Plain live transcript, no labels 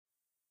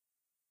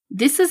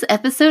This is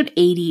episode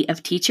 80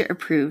 of Teacher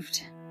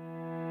Approved.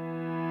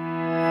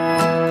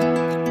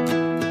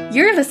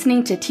 You're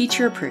listening to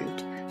Teacher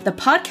Approved, the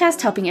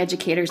podcast helping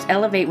educators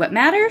elevate what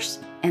matters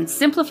and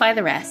simplify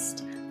the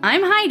rest.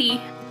 I'm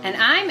Heidi. And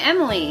I'm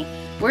Emily.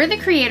 We're the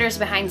creators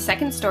behind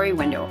Second Story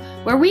Window,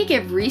 where we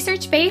give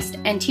research-based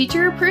and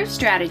teacher-approved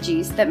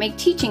strategies that make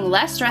teaching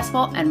less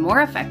stressful and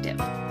more effective.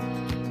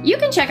 You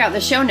can check out the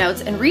show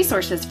notes and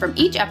resources from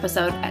each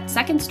episode at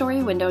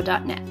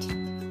secondstorywindow.net.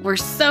 We're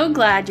so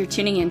glad you're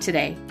tuning in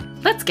today.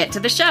 Let's get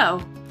to the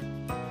show.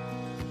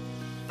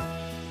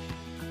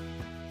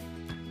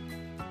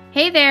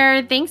 Hey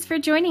there, thanks for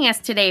joining us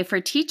today for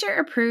Teacher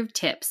Approved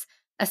Tips,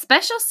 a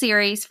special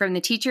series from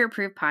the Teacher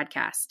Approved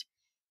podcast.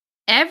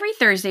 Every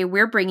Thursday,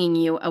 we're bringing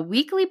you a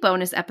weekly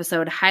bonus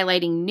episode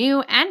highlighting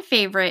new and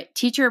favorite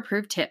Teacher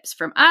Approved tips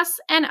from us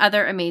and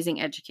other amazing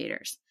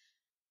educators.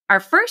 Our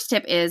first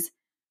tip is,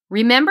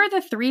 remember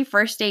the 3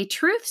 first day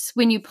truths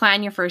when you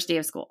plan your first day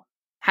of school.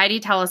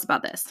 Heidi, tell us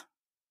about this.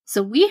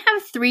 So we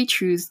have 3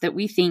 truths that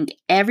we think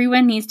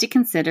everyone needs to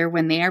consider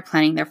when they are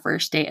planning their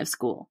first day of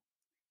school.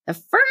 The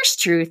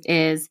first truth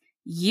is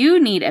you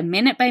need a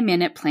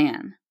minute-by-minute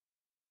plan.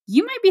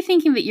 You might be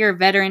thinking that you're a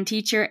veteran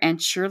teacher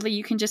and surely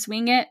you can just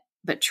wing it,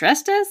 but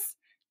trust us,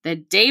 the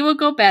day will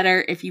go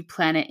better if you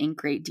plan it in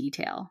great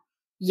detail.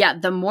 Yeah,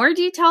 the more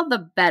detailed,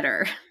 the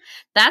better.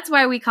 That's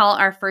why we call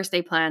our first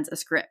day plans a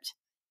script.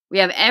 We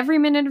have every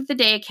minute of the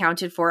day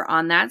accounted for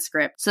on that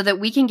script so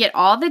that we can get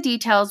all the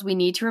details we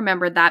need to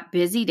remember that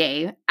busy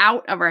day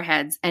out of our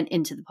heads and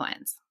into the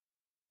plans.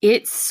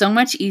 It's so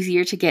much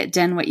easier to get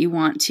done what you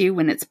want to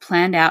when it's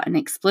planned out in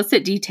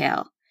explicit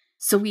detail.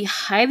 So we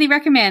highly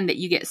recommend that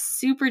you get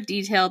super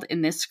detailed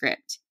in this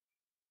script.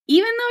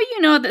 Even though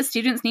you know that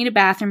students need a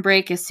bathroom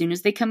break as soon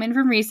as they come in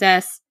from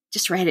recess,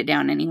 just write it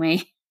down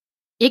anyway.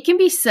 It can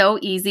be so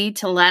easy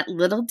to let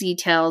little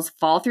details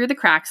fall through the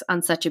cracks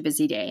on such a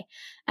busy day.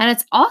 And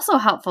it's also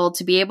helpful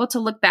to be able to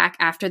look back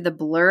after the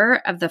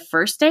blur of the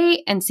first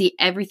day and see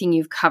everything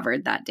you've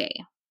covered that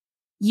day.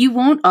 You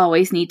won't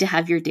always need to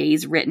have your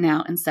days written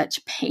out in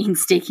such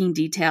painstaking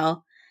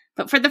detail,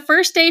 but for the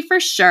first day for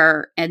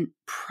sure, and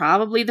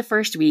probably the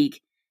first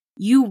week,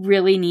 you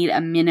really need a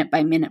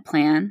minute-by-minute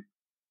plan.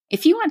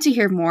 If you want to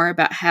hear more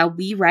about how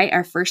we write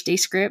our first day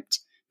script,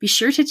 be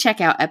sure to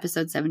check out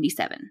episode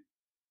 77.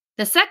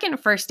 The second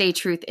first day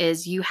truth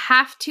is you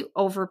have to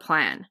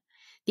overplan.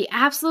 The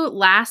absolute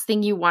last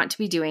thing you want to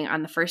be doing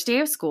on the first day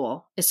of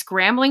school is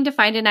scrambling to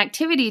find an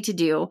activity to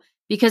do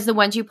because the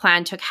ones you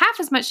planned took half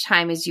as much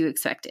time as you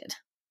expected.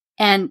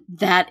 And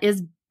that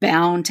is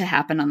bound to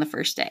happen on the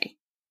first day.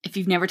 If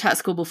you've never taught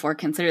school before,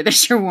 consider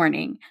this your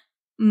warning.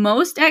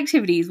 Most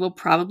activities will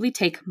probably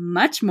take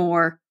much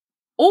more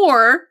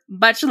or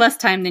much less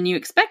time than you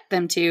expect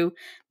them to,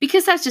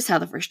 because that's just how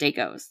the first day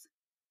goes.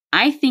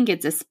 I think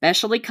it's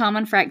especially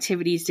common for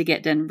activities to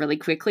get done really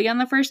quickly on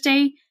the first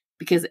day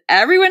because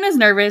everyone is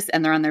nervous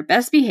and they're on their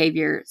best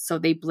behavior, so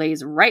they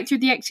blaze right through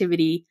the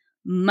activity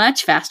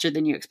much faster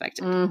than you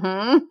expected.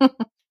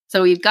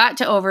 So we've got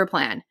to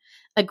overplan.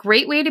 A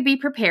great way to be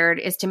prepared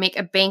is to make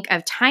a bank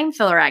of time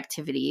filler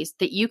activities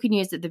that you can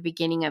use at the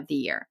beginning of the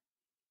year.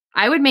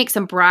 I would make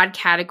some broad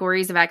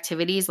categories of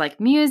activities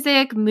like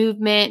music,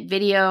 movement,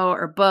 video,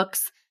 or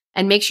books,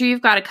 and make sure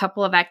you've got a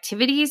couple of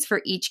activities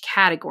for each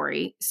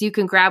category so you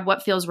can grab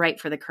what feels right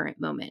for the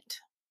current moment.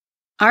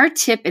 Our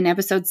tip in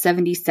episode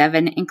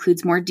 77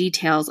 includes more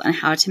details on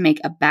how to make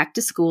a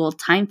back-to-school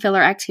time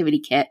filler activity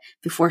kit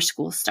before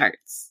school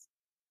starts.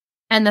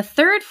 And the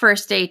third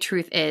first day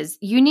truth is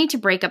you need to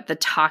break up the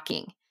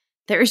talking.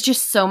 There is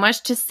just so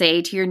much to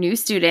say to your new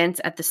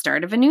students at the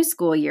start of a new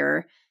school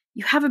year.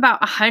 You have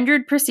about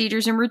 100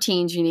 procedures and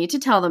routines you need to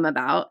tell them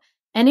about,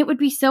 and it would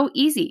be so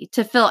easy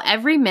to fill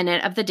every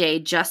minute of the day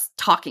just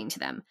talking to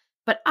them.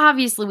 But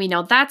obviously we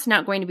know that's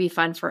not going to be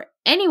fun for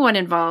anyone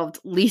involved,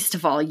 least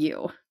of all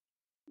you.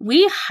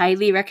 We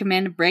highly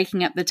recommend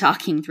breaking up the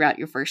talking throughout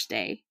your first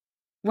day.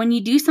 When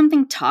you do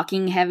something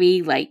talking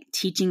heavy, like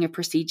teaching a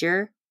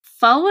procedure,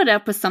 follow it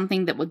up with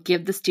something that will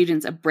give the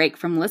students a break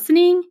from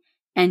listening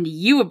and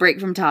you a break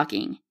from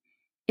talking.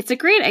 It's a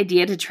great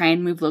idea to try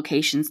and move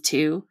locations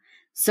too.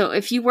 So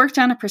if you worked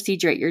on a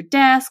procedure at your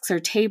desks or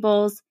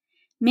tables,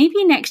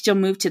 maybe next you'll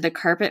move to the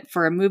carpet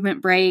for a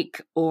movement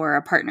break or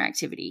a partner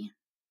activity.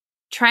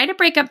 Try to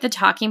break up the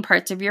talking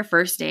parts of your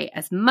first day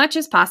as much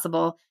as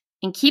possible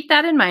and keep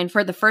that in mind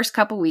for the first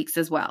couple weeks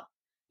as well.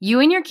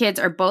 You and your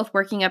kids are both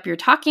working up your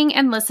talking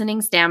and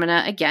listening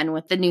stamina again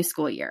with the new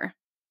school year.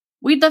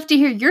 We'd love to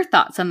hear your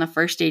thoughts on the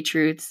first day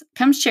truths.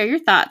 Come share your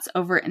thoughts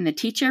over in the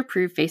Teacher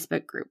Approved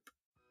Facebook group.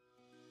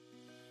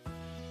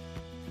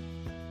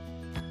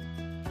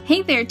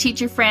 Hey there,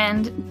 teacher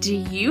friend. Do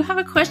you have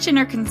a question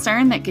or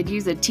concern that could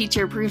use a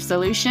teacher-approved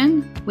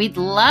solution? We'd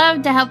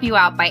love to help you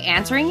out by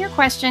answering your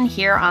question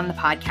here on the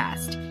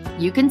podcast.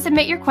 You can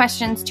submit your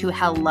questions to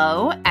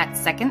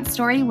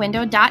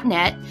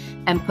hello@secondstorywindow.net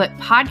and put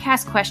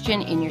podcast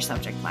question in your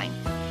subject line.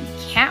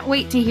 We can't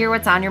wait to hear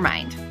what's on your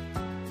mind.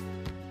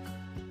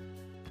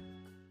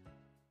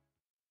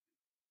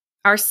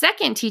 Our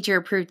second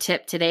teacher-approved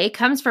tip today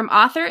comes from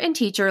author and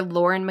teacher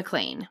Lauren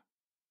McLean.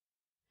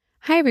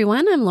 Hi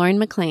everyone, I'm Lauren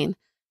McLean.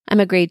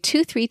 I'm a grade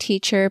 2-3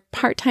 teacher,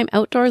 part-time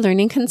outdoor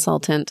learning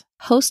consultant,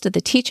 host of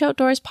the Teach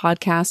Outdoors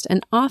podcast,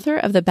 and author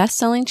of the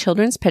best-selling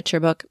children's picture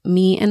book,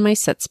 Me and My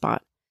Sit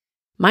Spot.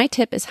 My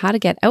tip is how to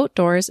get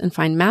outdoors and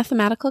find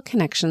mathematical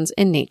connections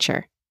in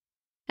nature.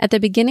 At the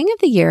beginning of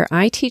the year,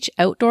 I teach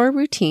outdoor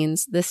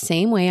routines the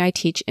same way I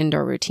teach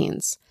indoor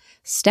routines.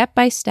 Step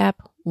by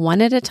step,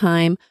 one at a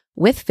time,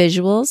 with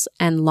visuals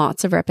and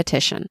lots of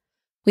repetition.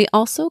 We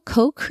also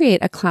co-create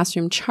a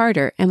classroom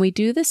charter, and we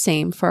do the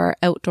same for our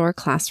outdoor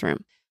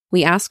classroom.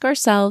 We ask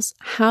ourselves,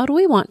 how do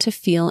we want to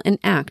feel and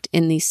act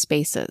in these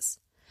spaces?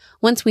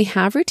 Once we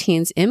have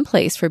routines in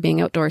place for being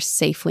outdoors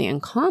safely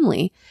and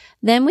calmly,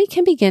 then we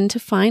can begin to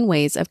find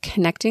ways of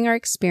connecting our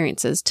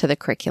experiences to the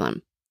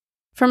curriculum.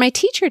 For my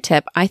teacher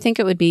tip, I think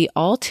it would be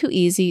all too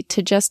easy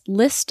to just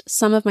list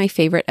some of my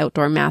favorite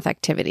outdoor math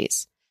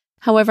activities.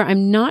 However,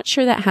 I'm not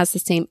sure that has the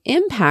same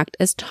impact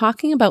as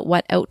talking about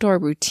what outdoor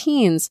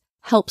routines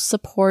help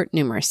support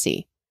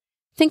numeracy.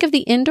 Think of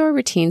the indoor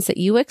routines that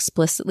you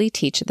explicitly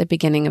teach at the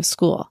beginning of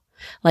school,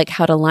 like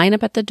how to line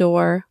up at the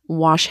door,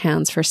 wash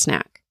hands for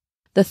snack.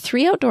 The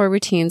 3 outdoor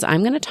routines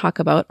I'm going to talk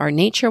about are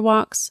nature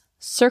walks,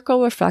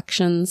 circle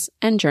reflections,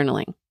 and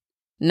journaling.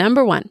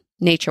 Number 1,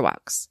 nature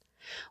walks.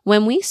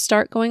 When we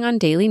start going on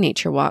daily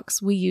nature walks,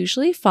 we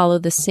usually follow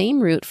the same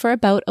route for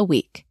about a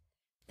week.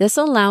 This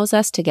allows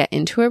us to get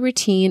into a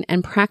routine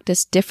and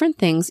practice different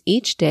things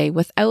each day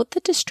without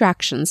the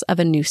distractions of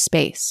a new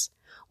space.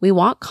 We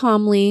walk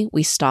calmly,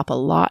 we stop a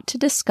lot to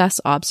discuss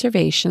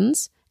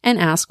observations, and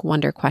ask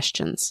wonder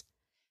questions.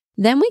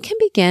 Then we can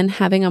begin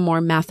having a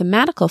more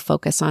mathematical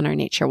focus on our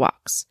nature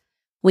walks.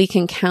 We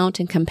can count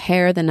and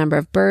compare the number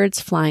of birds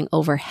flying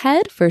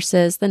overhead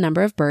versus the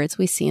number of birds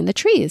we see in the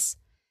trees.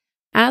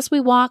 As we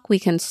walk, we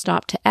can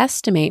stop to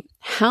estimate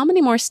how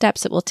many more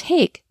steps it will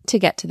take to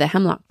get to the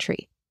hemlock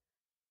tree.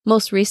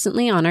 Most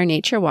recently on our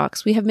nature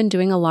walks, we have been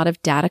doing a lot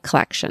of data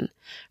collection.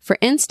 For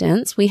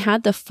instance, we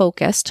had the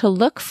focus to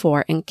look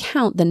for and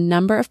count the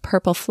number of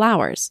purple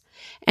flowers,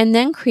 and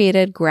then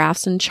created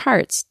graphs and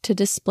charts to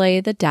display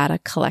the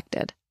data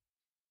collected.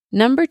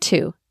 Number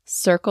 2,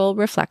 circle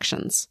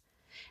reflections.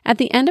 At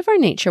the end of our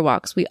nature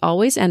walks, we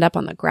always end up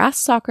on the grass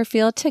soccer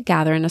field to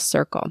gather in a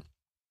circle.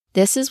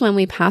 This is when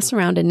we pass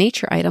around a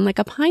nature item like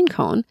a pine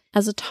cone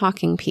as a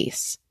talking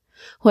piece.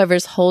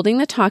 Whoever's holding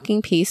the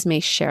talking piece may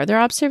share their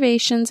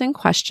observations and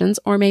questions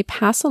or may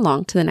pass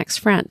along to the next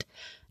friend.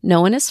 No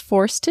one is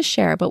forced to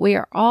share, but we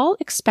are all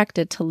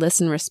expected to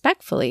listen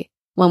respectfully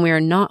when we are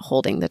not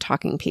holding the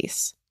talking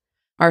piece.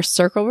 Our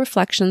circle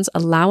reflections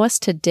allow us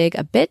to dig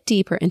a bit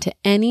deeper into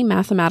any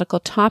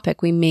mathematical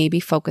topic we may be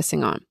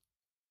focusing on.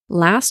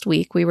 Last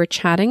week, we were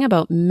chatting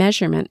about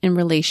measurement in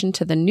relation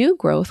to the new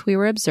growth we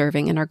were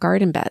observing in our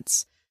garden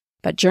beds.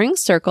 But during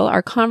circle,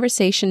 our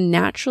conversation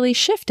naturally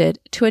shifted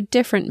to a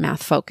different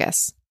math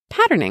focus,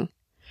 patterning.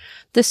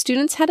 The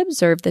students had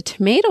observed the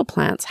tomato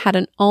plants had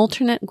an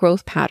alternate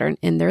growth pattern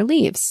in their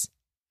leaves.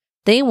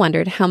 They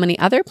wondered how many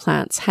other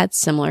plants had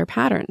similar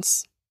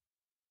patterns.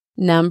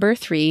 Number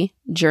 3,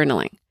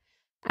 journaling.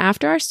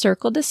 After our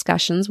circle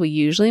discussions, we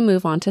usually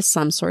move on to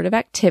some sort of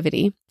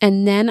activity,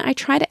 and then I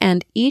try to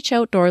end each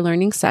outdoor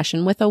learning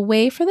session with a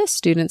way for the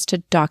students to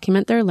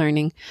document their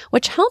learning,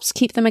 which helps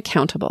keep them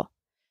accountable.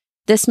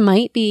 This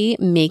might be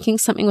making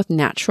something with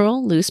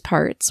natural, loose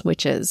parts,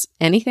 which is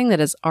anything that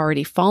has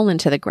already fallen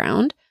to the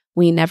ground.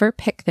 We never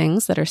pick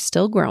things that are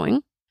still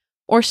growing.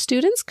 Or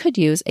students could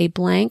use a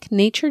blank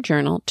nature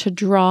journal to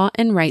draw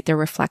and write their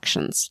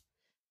reflections.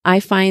 I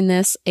find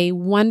this a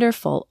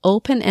wonderful,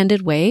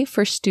 open-ended way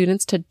for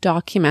students to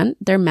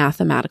document their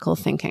mathematical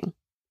thinking.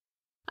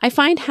 I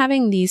find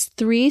having these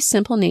 3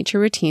 simple nature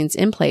routines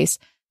in place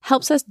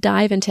helps us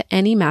dive into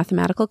any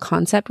mathematical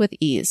concept with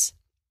ease.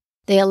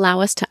 They allow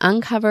us to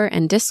uncover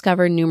and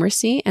discover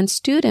numeracy, and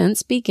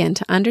students begin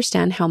to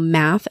understand how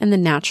math and the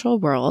natural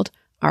world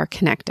are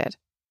connected.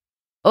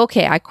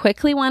 Okay, I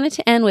quickly wanted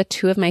to end with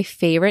 2 of my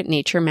favorite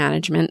nature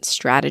management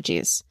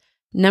strategies.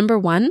 Number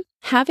 1,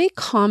 have a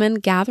common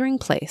gathering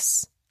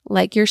place,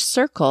 like your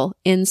circle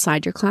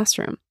inside your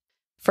classroom.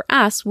 For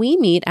us, we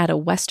meet at a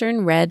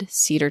western red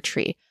cedar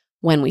tree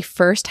when we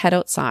first head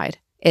outside.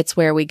 It's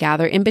where we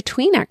gather in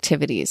between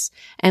activities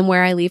and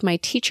where I leave my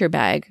teacher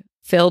bag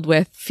filled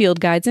with field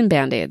guides and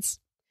Band-Aids.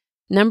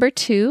 Number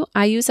 2,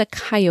 I use a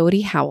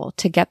coyote howl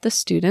to get the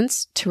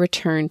students to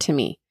return to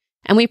me.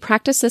 And we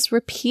practice this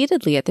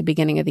repeatedly at the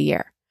beginning of the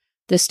year.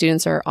 The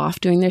students are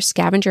off doing their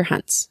scavenger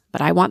hunts, but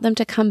I want them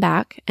to come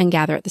back and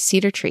gather at the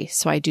cedar tree.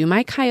 So I do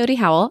my coyote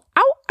howl,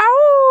 ow,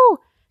 ow,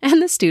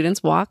 and the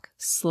students walk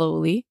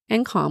slowly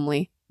and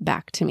calmly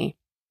back to me.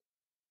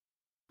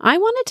 I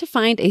wanted to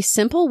find a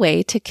simple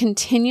way to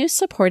continue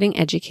supporting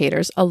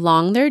educators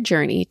along their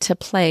journey to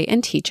play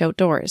and teach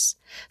outdoors.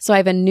 So I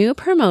have a new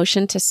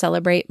promotion to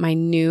celebrate my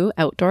new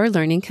outdoor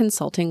learning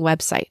consulting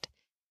website.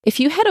 If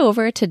you head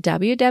over to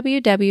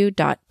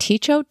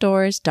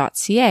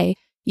www.teachoutdoors.ca,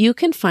 you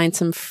can find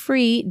some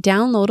free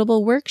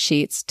downloadable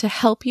worksheets to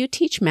help you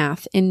teach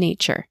math in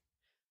nature.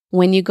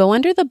 When you go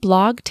under the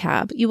blog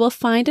tab, you will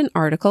find an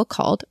article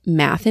called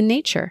Math in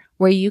Nature,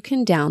 where you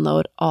can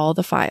download all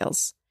the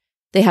files.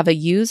 They have a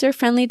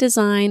user-friendly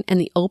design,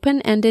 and the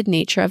open-ended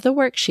nature of the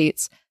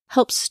worksheets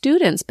helps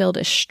students build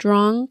a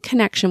strong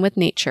connection with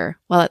nature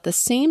while at the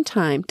same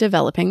time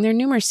developing their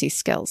numeracy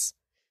skills.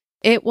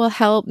 It will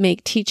help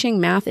make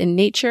teaching math in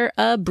nature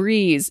a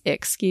breeze,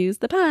 excuse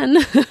the pun.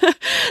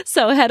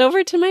 So head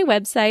over to my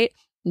website,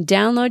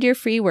 download your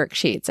free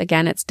worksheets.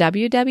 Again, it's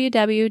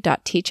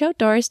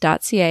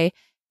www.teachoutdoors.ca.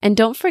 And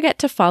don't forget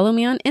to follow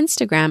me on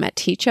Instagram at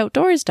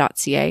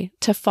teachoutdoors.ca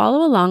to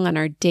follow along on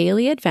our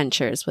daily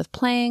adventures with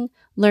playing,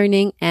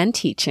 learning, and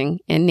teaching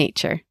in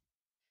nature.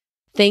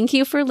 Thank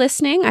you for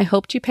listening. I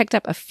hoped you picked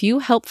up a few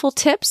helpful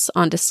tips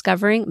on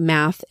discovering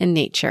math in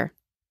nature.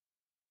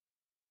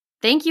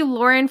 Thank you,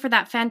 Lauren, for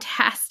that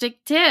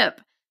fantastic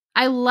tip.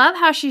 I love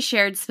how she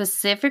shared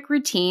specific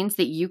routines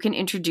that you can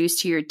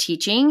introduce to your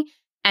teaching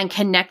and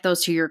connect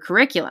those to your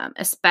curriculum,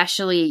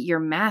 especially your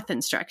math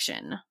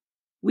instruction.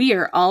 We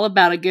are all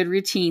about a good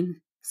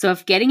routine. So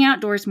if getting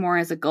outdoors more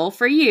is a goal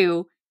for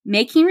you,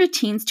 making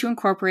routines to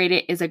incorporate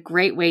it is a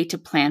great way to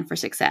plan for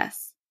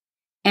success.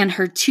 And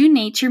her 2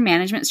 nature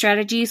management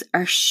strategies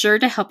are sure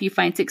to help you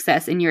find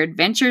success in your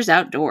adventures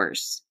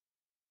outdoors.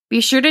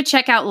 Be sure to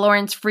check out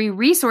Lauren's free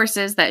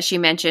resources that she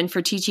mentioned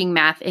for teaching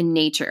math in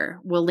nature.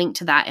 We'll link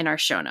to that in our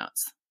show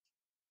notes.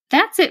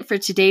 That's it for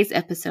today's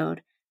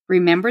episode.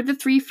 Remember the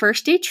 3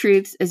 first day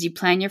truths as you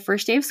plan your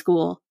first day of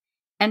school,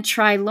 and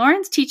try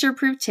Lauren's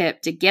teacher-approved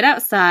tip to get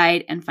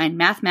outside and find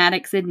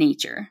mathematics in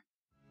nature.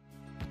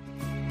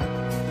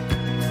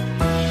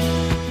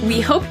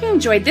 We hope you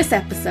enjoyed this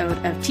episode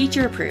of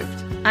Teacher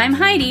Approved. I'm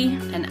Heidi.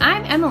 And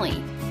I'm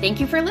Emily. Thank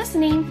you for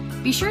listening.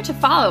 Be sure to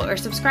follow or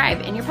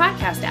subscribe in your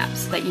podcast app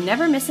so that you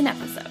never miss an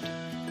episode.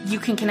 You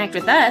can connect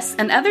with us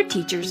and other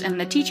teachers in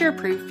the Teacher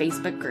Approved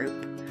Facebook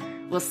group.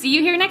 We'll see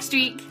you here next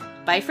week.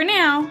 Bye for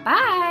now.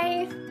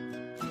 Bye.